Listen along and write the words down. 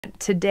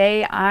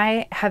Today,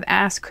 I have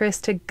asked Chris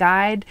to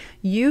guide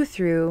you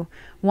through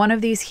one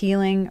of these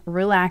healing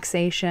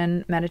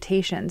relaxation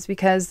meditations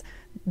because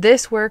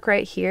this work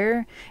right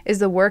here is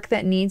the work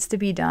that needs to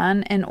be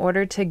done in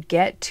order to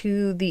get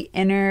to the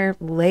inner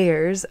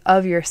layers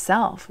of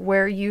yourself,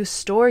 where you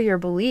store your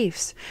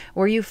beliefs,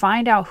 where you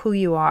find out who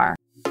you are.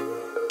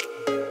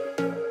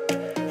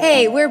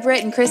 Hey, we're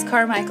Britt and Chris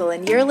Carmichael,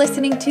 and you're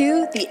listening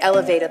to the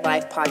Elevated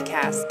Life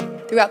Podcast.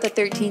 Throughout the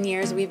 13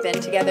 years we've been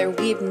together,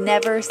 we've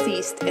never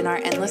ceased in our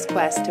endless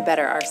quest to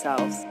better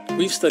ourselves.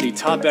 We've studied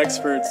top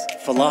experts,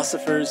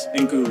 philosophers,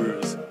 and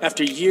gurus.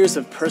 After years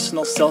of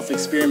personal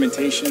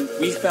self-experimentation,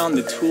 we've found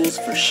the tools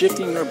for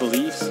shifting your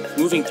beliefs,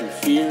 moving through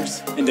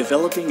fears, and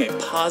developing a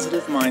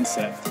positive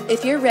mindset.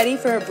 If you're ready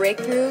for a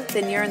breakthrough,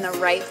 then you're in the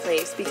right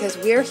place because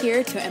we're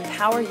here to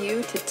empower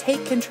you to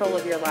take control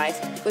of your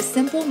life with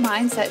simple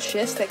mindset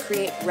shifts that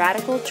create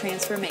radical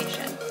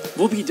transformation.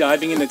 We'll be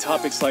diving into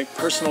topics like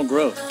personal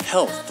growth,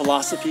 health,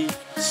 philosophy,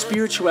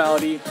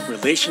 spirituality,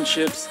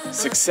 relationships,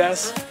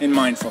 success, and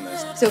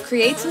mindfulness. So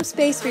create some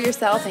space for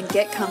yourself and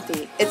get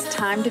comfy. It's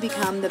time to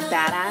become the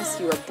badass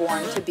you were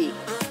born to be.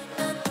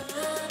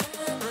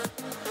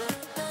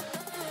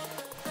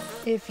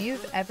 If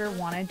you've ever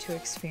wanted to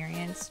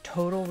experience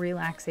total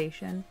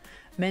relaxation,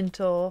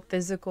 mental,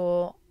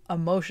 physical,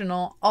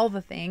 emotional, all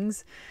the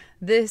things,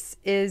 this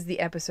is the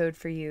episode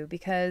for you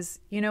because,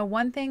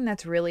 one thing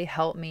that's really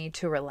helped me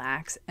to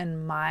relax,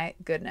 and my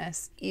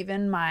goodness,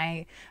 even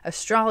my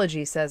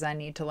astrology says I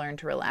need to learn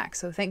to relax.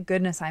 So thank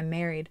goodness I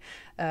married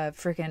a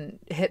freaking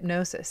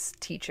hypnosis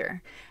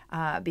teacher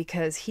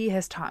because he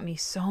has taught me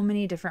so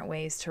many different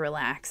ways to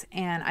relax.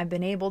 And I've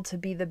been able to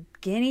be the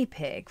guinea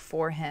pig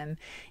for him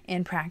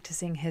in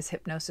practicing his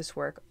hypnosis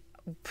work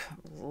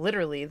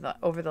literally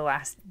over the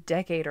last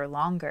decade or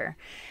longer.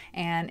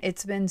 And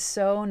it's been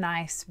so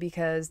nice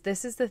because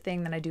this is the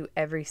thing that I do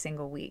every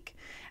single week.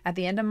 At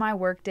the end of my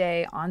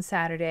workday on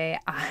Saturday,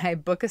 I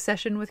book a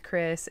session with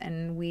Chris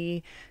and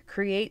we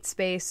create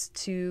space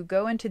to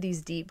go into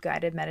these deep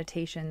guided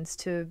meditations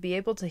to be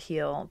able to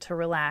heal, to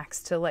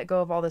relax, to let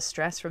go of all the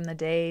stress from the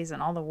days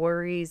and all the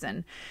worries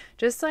and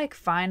just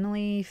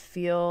finally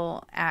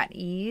feel at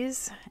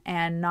ease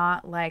and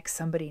not like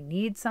somebody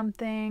needs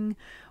something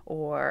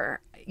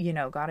or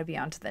got to be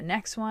on to the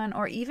next one,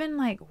 or even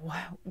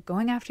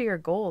going after your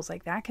goals.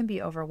 That can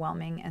be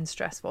overwhelming and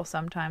stressful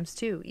sometimes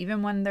too,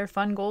 even when they're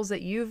fun goals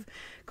that you've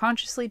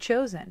consciously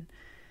chosen.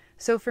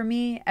 So for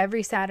me,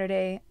 every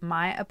Saturday,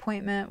 my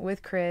appointment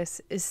with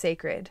Chris is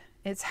sacred.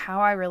 It's how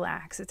I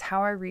relax. It's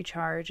how I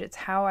recharge. It's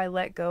how I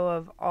let go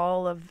of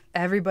all of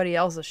everybody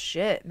else's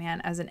shit,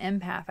 man. As an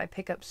empath, I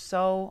pick up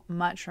so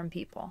much from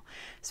people,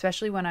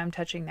 especially when I'm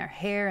touching their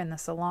hair in the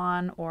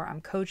salon or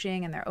I'm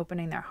coaching and they're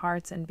opening their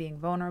hearts and being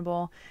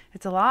vulnerable.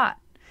 It's a lot.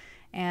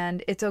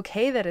 And it's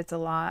okay that it's a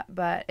lot,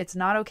 but it's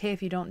not okay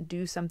if you don't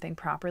do something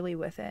properly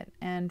with it.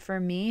 And for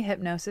me,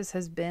 hypnosis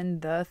has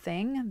been the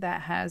thing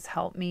that has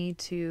helped me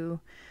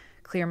to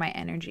clear my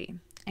energy.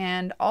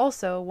 And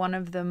also one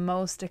of the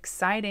most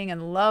exciting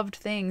and loved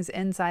things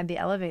inside the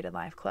Elevated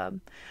Life Club.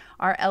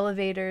 Our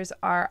elevators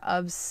are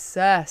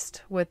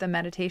obsessed with the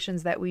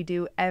meditations that we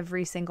do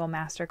every single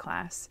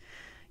masterclass.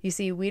 You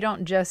see, we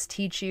don't just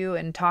teach you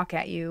and talk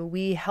at you.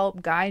 We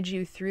help guide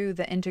you through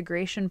the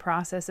integration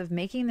process of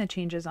making the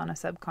changes on a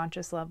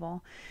subconscious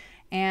level.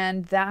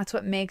 And that's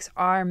what makes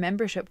our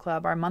membership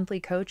club, our monthly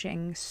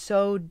coaching,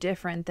 so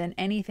different than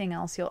anything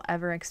else you'll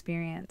ever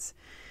experience.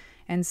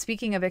 And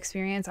speaking of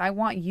experience, I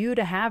want you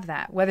to have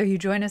that, whether you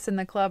join us in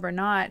the club or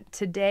not.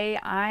 Today,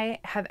 I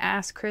have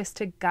asked Chris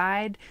to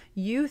guide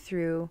you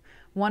through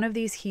one of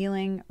these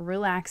healing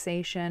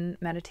relaxation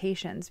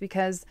meditations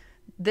because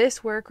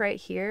this work right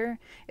here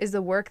is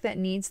the work that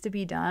needs to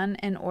be done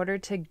in order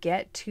to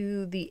get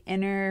to the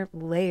inner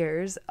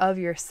layers of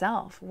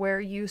yourself, where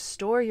you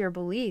store your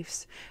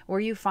beliefs,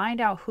 where you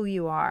find out who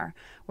you are,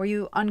 where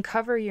you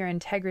uncover your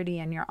integrity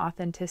and your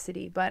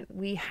authenticity. But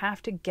we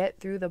have to get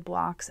through the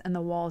blocks and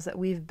the walls that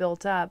we've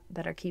built up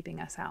that are keeping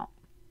us out.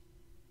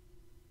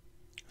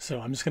 So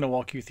I'm just going to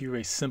walk you through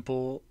a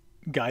simple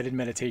guided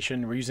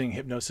meditation. We're using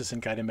hypnosis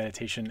and guided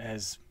meditation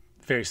as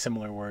very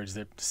similar words.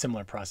 They're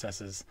similar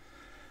processes.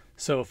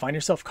 So find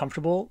yourself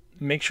comfortable.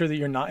 Make sure that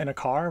you're not in a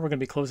car. We're going to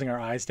be closing our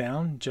eyes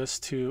down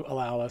just to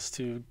allow us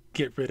to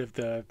get rid of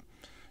the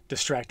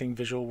distracting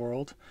visual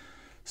world.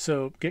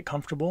 So get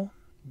comfortable,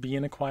 be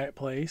in a quiet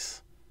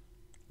place,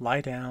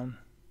 lie down,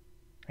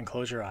 and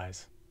close your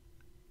eyes.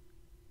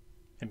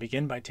 And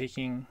begin by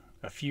taking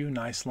a few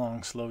nice,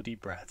 long, slow,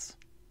 deep breaths.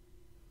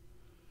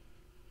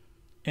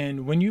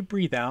 And when you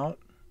breathe out,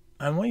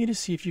 I want you to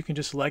see if you can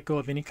just let go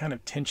of any kind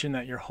of tension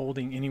that you're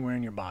holding anywhere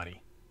in your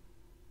body.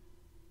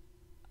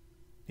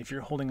 If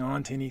you're holding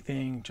on to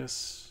anything,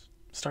 just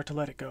start to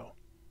let it go.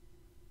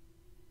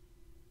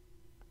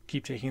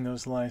 Keep taking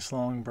those nice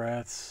long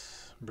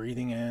breaths,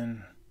 breathing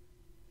in,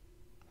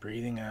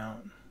 breathing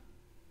out.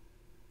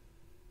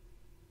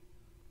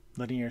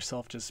 Letting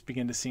yourself just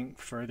begin to sink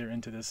further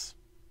into this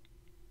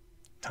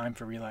time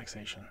for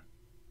relaxation.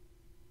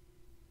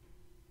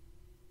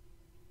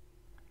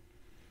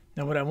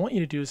 Now, what I want you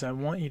to do is I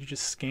want you to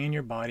just scan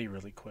your body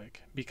really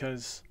quick,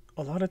 because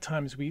a lot of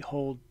times we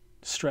hold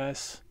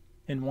stress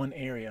in one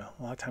area.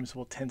 A lot of times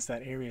we'll tense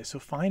that area. So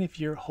find if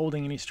you're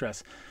holding any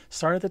stress.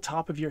 Start at the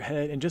top of your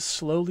head and just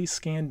slowly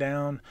scan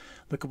down.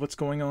 Look at what's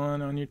going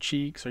on your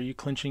cheeks. Are you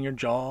clenching your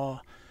jaw?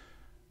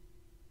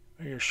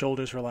 Are your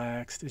shoulders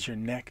relaxed? Is your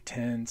neck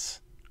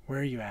tense? Where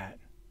are you at?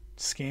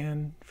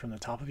 Scan from the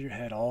top of your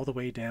head all the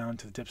way down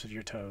to the tips of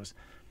your toes.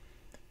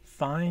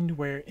 Find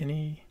where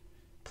any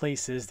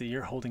place is that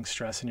you're holding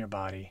stress in your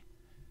body,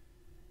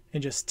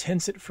 and just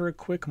tense it for a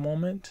quick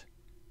moment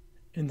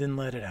and then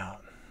let it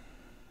out.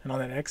 And on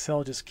that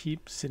exhale, just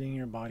keep sitting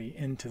your body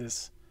into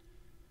this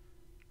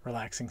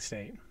relaxing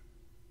state.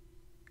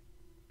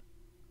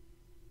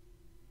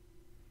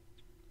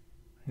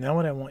 Now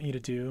what I want you to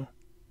do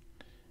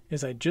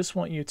is I just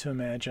want you to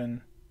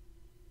imagine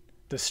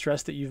the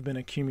stress that you've been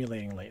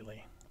accumulating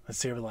lately. Let's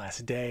say over the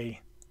last day,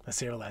 let's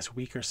say over the last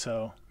week or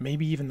so,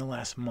 maybe even the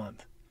last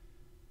month.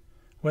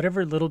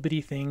 Whatever little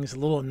bitty things,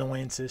 little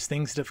annoyances,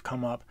 things that have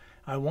come up,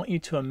 I want you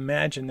to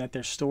imagine that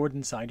they're stored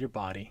inside your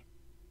body.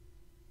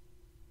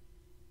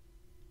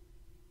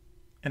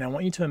 And I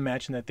want you to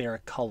imagine that they're a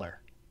color.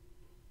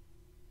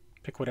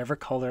 Pick whatever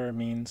color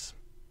means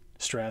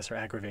stress or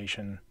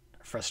aggravation,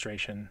 or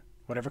frustration,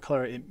 whatever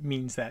color it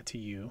means that to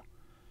you.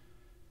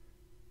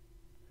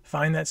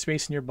 Find that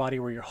space in your body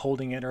where you're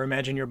holding it, or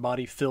imagine your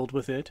body filled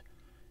with it,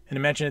 and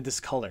imagine it this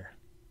color.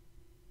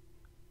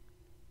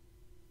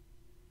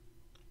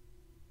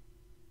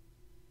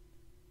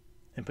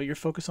 And put your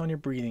focus on your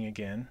breathing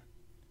again.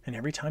 And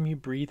every time you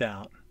breathe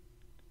out,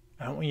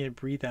 I want you to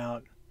breathe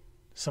out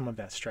some of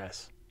that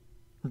stress.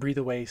 Breathe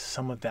away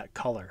some of that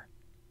color.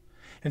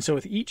 And so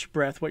with each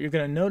breath, what you're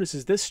going to notice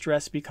is this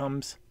stress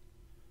becomes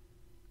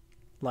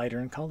lighter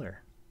in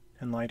color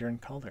and lighter in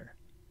color,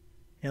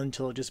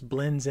 until it just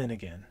blends in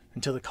again,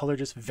 until the color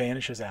just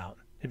vanishes out.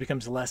 It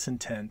becomes less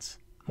intense,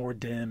 more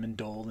dim and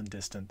dull and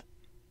distant.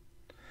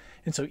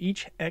 And so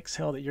each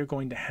exhale that you're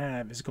going to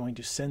have is going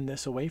to send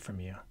this away from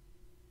you.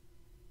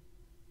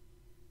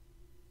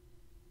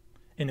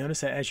 And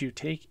notice that as you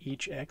take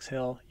each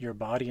exhale, your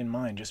body and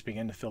mind just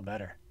begin to feel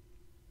better.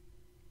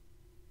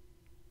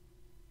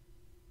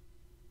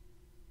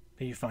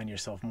 That you find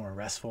yourself more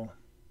restful,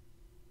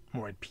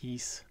 more at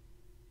peace.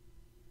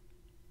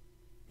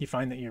 You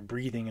find that your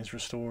breathing is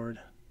restored.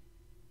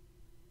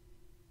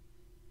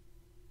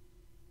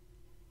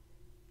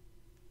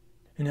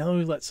 And now that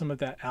we let some of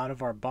that out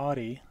of our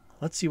body,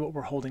 let's see what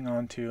we're holding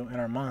on to in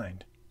our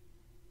mind.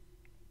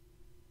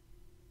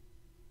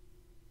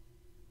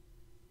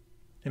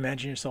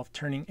 Imagine yourself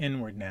turning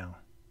inward now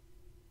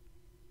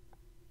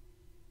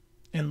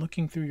and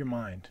looking through your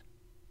mind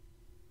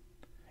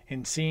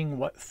and seeing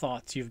what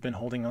thoughts you've been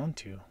holding on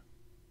to.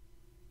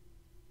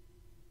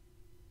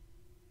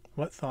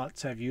 What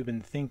thoughts have you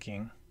been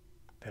thinking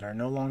that are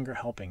no longer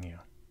helping you?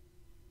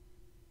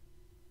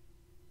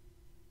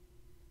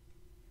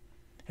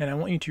 And I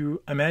want you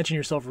to imagine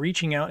yourself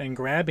reaching out and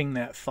grabbing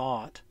that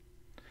thought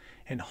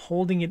and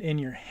holding it in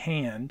your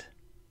hand,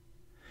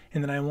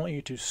 and then I want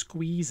you to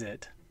squeeze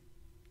it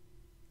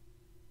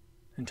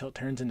until it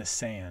turns into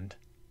sand,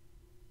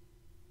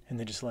 and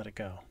then just let it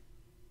go.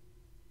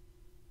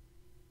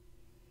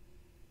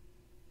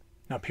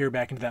 Now peer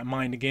back into that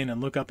mind again and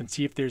look up and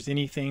see if there's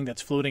anything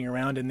that's floating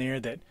around in there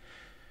that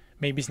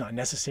maybe is not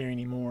necessary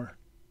anymore.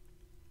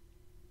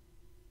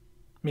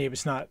 Maybe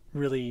it's not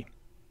really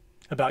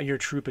about your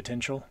true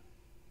potential.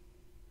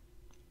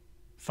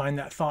 Find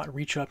that thought,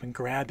 reach up and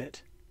grab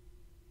it.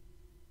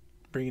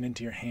 Bring it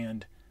into your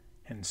hand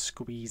and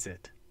squeeze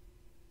it.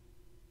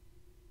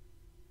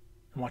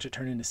 And watch it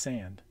turn into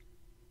sand.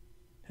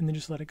 And then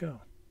just let it go.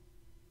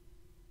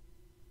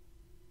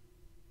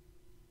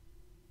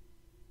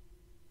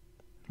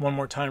 One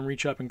more time,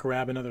 reach up and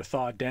grab another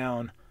thought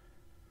down.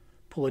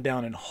 Pull it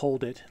down and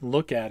hold it.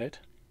 Look at it.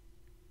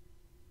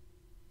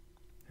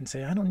 And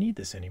say, I don't need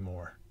this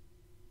anymore.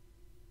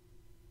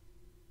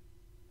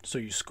 So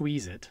you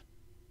squeeze it.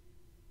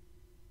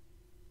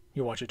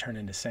 You watch it turn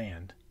into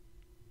sand.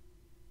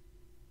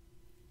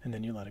 And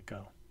then you let it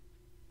go.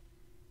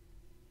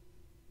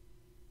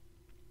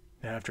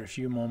 Now, after a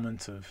few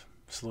moments of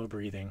slow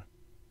breathing,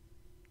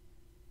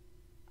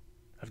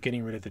 of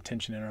getting rid of the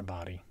tension in our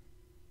body,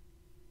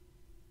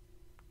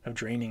 of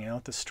draining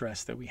out the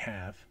stress that we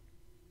have,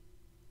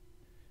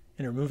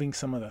 and removing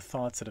some of the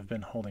thoughts that have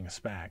been holding us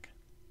back,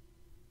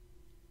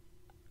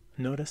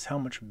 notice how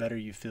much better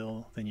you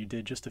feel than you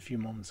did just a few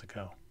moments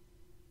ago.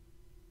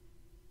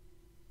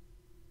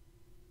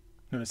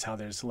 Notice how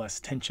there's less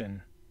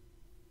tension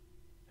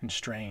and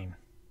strain.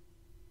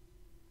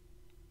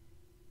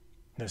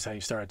 Notice how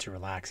you started to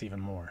relax even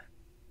more.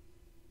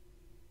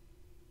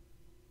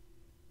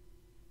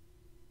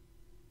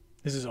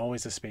 This is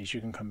always a space you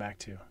can come back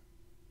to.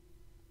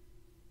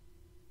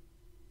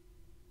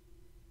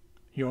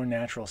 Your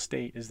natural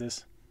state is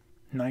this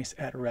nice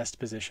at-rest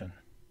position.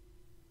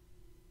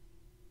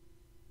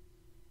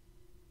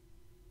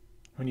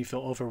 When you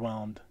feel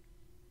overwhelmed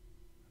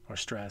or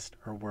stressed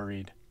or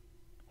worried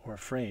or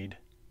afraid,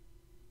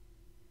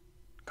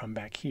 come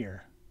back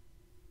here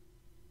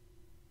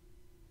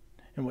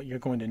And what you're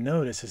going to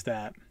notice is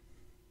that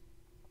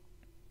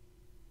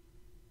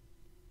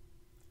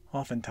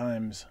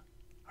oftentimes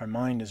our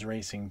mind is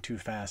racing too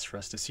fast for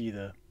us to see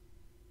the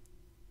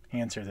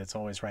answer that's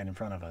always right in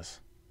front of us.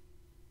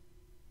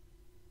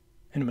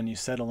 And when you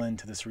settle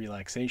into this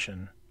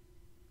relaxation,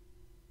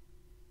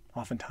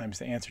 oftentimes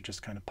the answer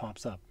just kind of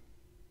pops up.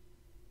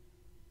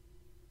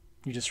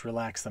 You just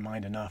relax the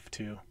mind enough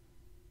to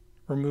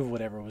remove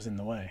whatever was in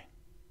the way.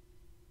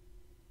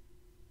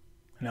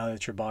 Now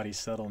that your body's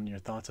settled and your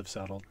thoughts have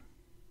settled,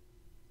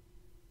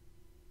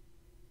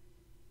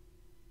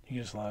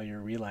 you just allow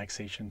your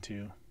relaxation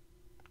to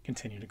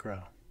continue to grow.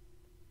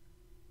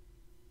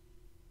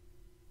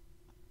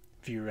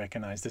 If you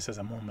recognize this as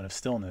a moment of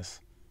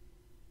stillness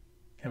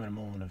and a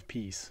moment of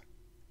peace,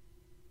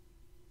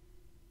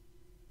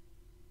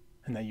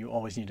 and that you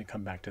always need to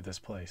come back to this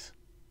place,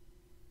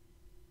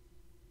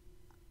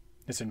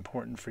 it's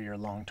important for your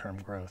long-term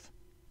growth.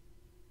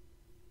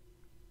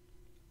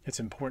 It's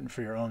important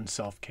for your own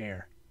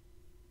self-care.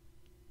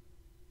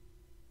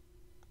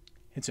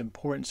 It's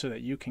important so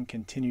that you can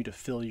continue to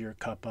fill your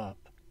cup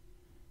up,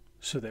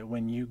 so that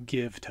when you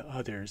give to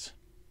others,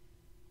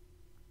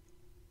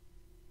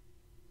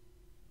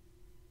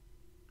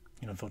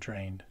 you don't feel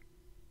drained.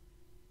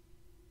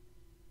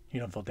 You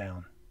don't feel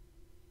down.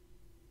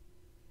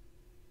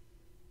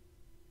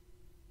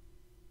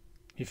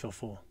 You feel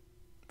full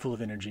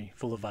of energy,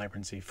 full of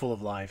vibrancy, full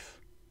of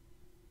life,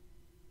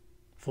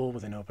 full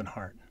with an open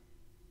heart.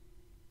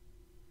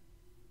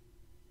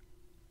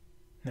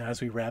 Now,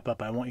 as we wrap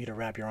up, I want you to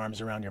wrap your arms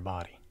around your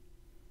body,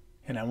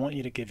 and I want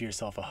you to give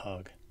yourself a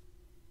hug.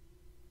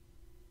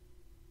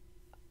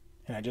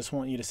 And I just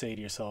want you to say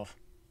to yourself,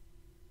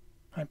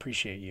 I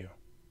appreciate you.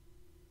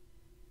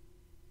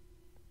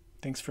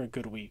 Thanks for a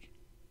good week.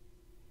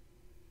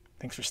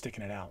 Thanks for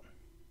sticking it out.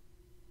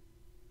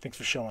 Thanks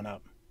for showing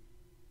up.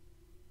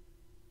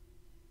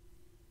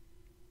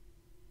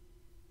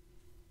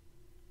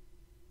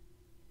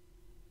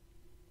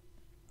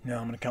 Now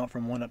I'm going to count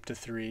from 1 up to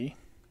 3.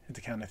 At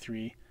the count of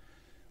 3,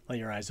 let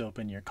your eyes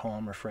open. You're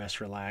calm,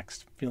 refreshed,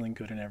 relaxed, feeling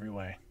good in every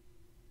way.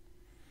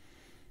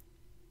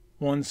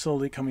 1,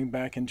 slowly coming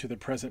back into the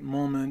present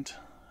moment,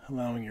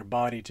 allowing your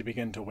body to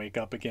begin to wake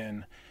up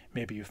again.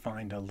 Maybe you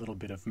find a little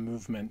bit of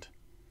movement.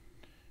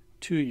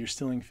 2, you're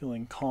still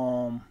feeling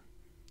calm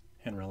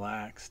and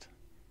relaxed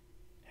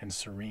and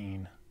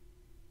serene.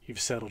 You've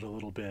settled a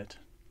little bit.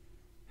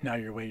 Now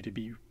you're ready to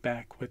be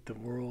back with the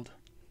world.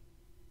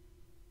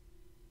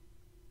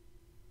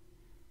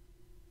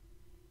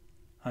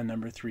 On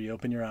number 3,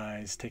 open your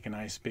eyes, take a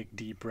nice big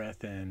deep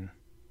breath in,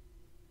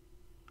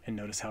 and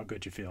notice how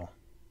good you feel.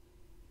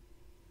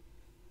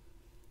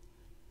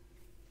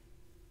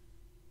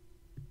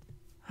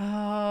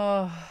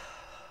 Oh,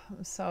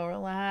 I'm so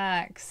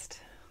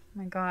relaxed. Oh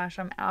my gosh,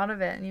 I'm out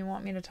of it and you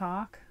want me to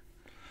talk?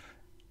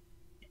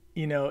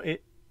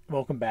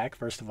 Welcome back,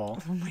 first of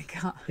all. Oh my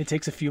God. It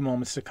takes a few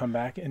moments to come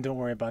back, and don't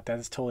worry about that.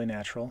 It's totally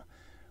natural.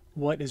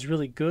 What is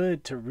really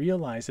good to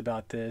realize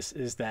about this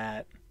is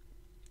that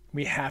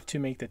we have to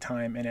make the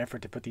time and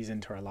effort to put these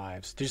into our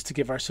lives, just to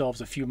give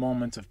ourselves a few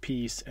moments of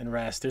peace and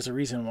rest. There's a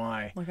reason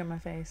why. Look at my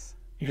face.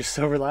 You're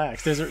so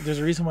relaxed. There's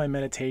a reason why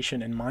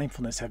meditation and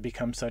mindfulness have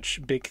become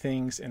such big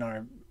things in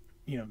our,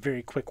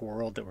 very quick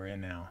world that we're in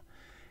now.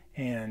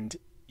 And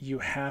you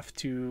have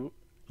to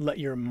let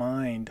your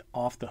mind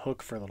off the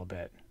hook for a little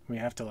bit. We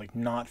have to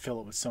not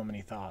fill it with so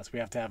many thoughts. We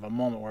have to have a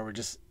moment where we're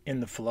just in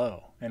the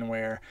flow and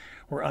where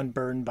we're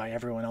unburdened by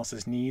everyone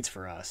else's needs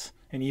for us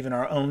and even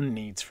our own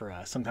needs for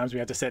us. Sometimes we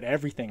have to set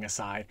everything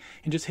aside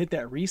and just hit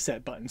that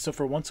reset button. So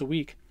for once a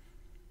week,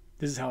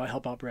 this is how I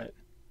help out Brett.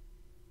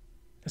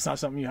 It's not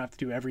something you have to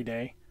do every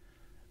day,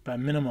 but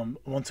minimum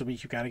once a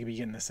week, you've got to be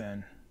getting this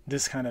in.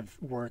 This kind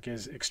of work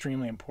is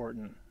extremely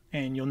important.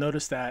 And you'll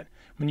notice that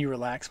when you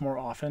relax more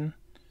often,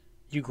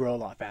 you grow a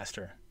lot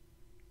faster.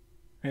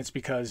 And it's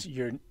because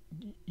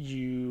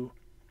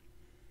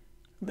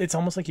it's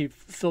almost like you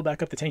fill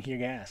back up the tank of your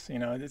gas.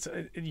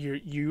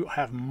 You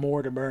have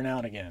more to burn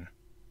out again.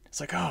 It's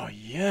like, oh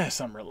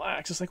yes, I'm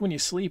relaxed. It's like when you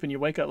sleep and you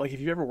wake up, like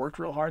if you've ever worked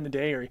real hard in the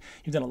day or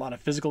you've done a lot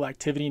of physical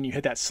activity and you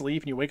hit that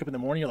sleep and you wake up in the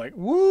morning, you're like,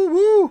 woo,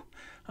 woo,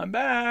 I'm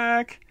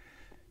back.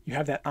 You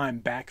have that I'm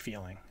back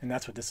feeling, and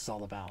that's what this is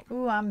all about.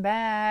 Ooh, I'm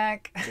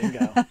back.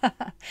 Bingo.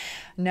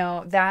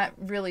 No, that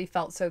really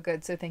felt so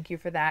good, so thank you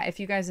for that. If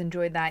you guys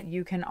enjoyed that,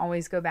 you can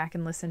always go back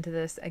and listen to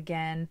this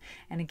again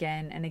and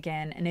again and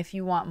again. And if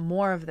you want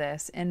more of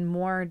this in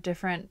more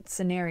different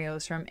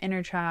scenarios, from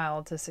inner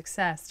child to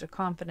success to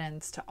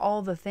confidence to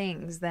all the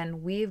things,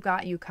 then we've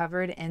got you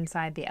covered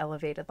inside the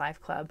Elevated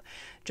Life Club.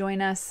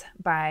 Join us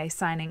by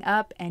signing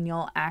up, and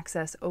you'll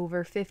access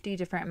over 50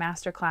 different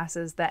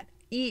masterclasses that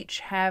each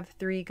have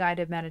 3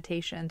 guided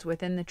meditations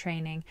within the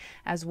training,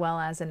 as well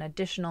as an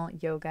additional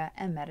yoga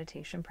and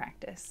meditation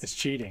practice. It's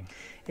cheating.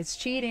 It's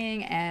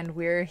cheating, and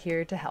we're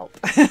here to help.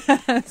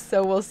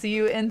 So we'll see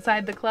you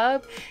inside the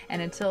club,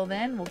 and until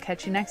then, we'll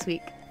catch you next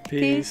week.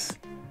 Peace.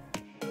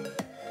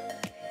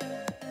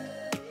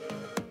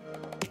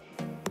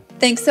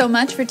 Thanks so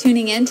much for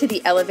tuning in to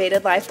the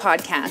Elevated Life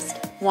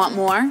Podcast. Want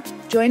more?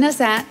 Join us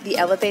at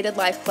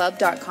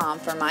theelevatedlifeclub.com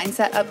for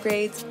mindset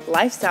upgrades,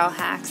 lifestyle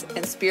hacks,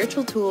 and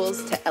spiritual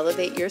tools to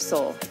elevate your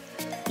soul.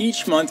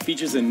 Each month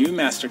features a new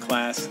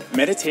masterclass,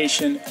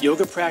 meditation,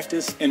 yoga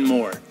practice, and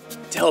more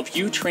to help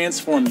you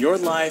transform your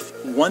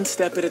life one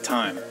step at a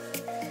time.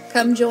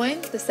 Come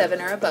join the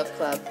 7 or Above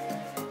Club.